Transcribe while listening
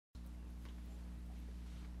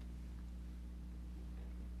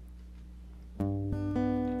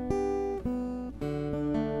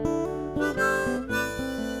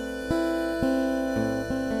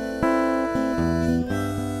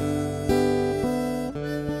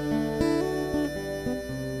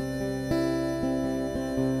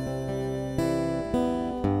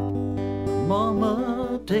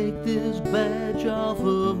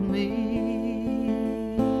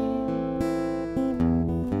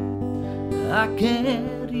I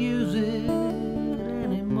can't use it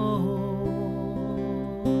anymore.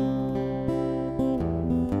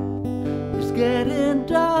 It's getting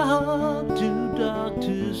dark, too dark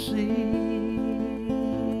to see.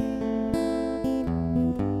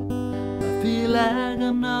 I feel like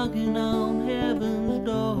I'm knocking on heaven's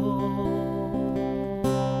door.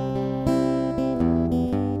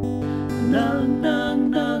 Knock, knock,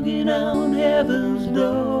 knocking on heaven's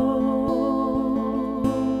door.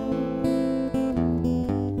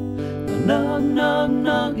 Knock, knock,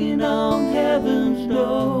 knocking on heaven's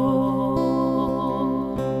door.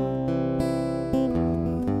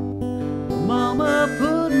 Mama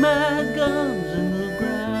put my guns in the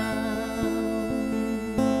ground,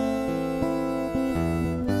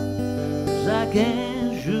 'cause I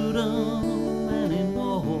can't shoot 'em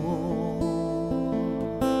anymore.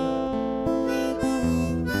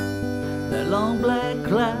 That long black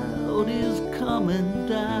cloud is coming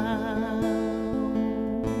down.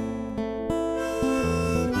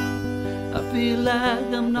 I feel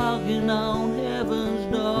like I'm knocking on heaven's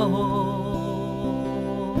door.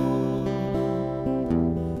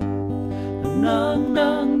 Knock,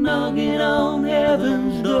 knock, knocking on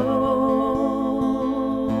heaven's door.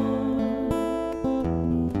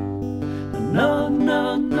 Knock,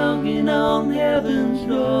 knock, knocking on heaven's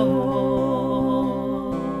door.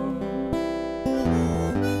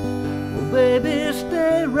 Well, baby,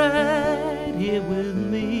 stay right here with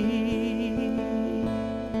me,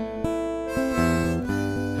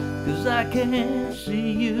 'cause I can't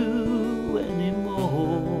see you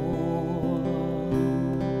anymore.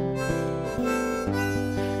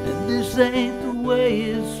 And this ain't the way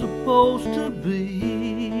it's supposed to be.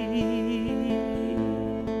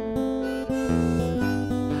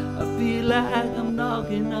 I feel like I'm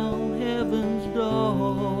knocking on heaven's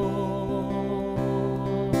door.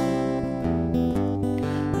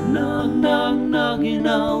 Knock, knock, knocking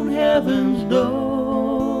on heaven's door.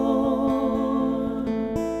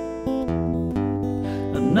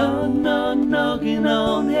 Knock, knock, knocking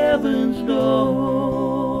on heaven's door.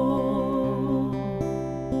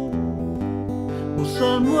 Well,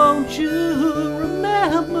 son, won't you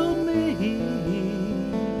remember me?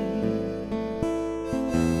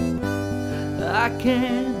 I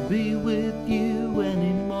can't be with you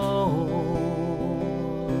anymore.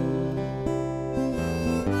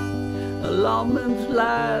 A lawman's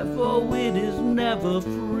life, oh, it is never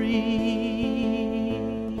free.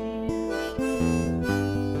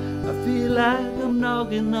 I feel like I'm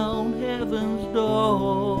knocking on heaven's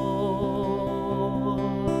door.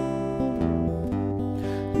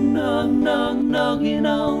 Knock, knock, knocking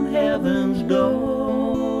on heaven's door.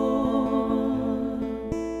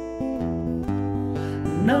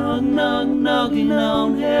 Knock, knock, knocking on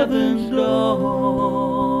heaven's door.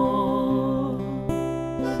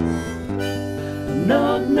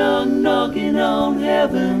 Knock, knock, knocking on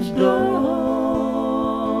heaven's door.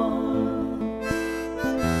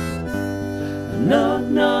 Knock,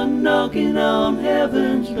 knock, knocking on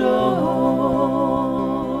heaven's door.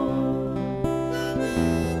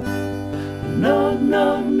 Knock,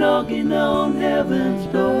 knock, knocking on heaven's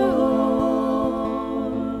door.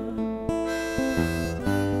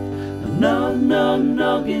 Knock, knock,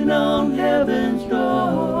 knocking on heaven's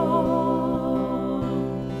door.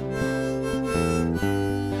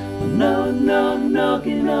 Knock, knock,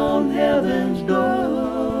 knocking on heaven's door.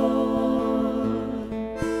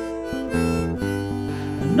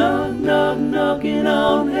 Knock, knock, knocking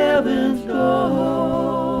on heaven's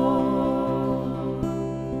door.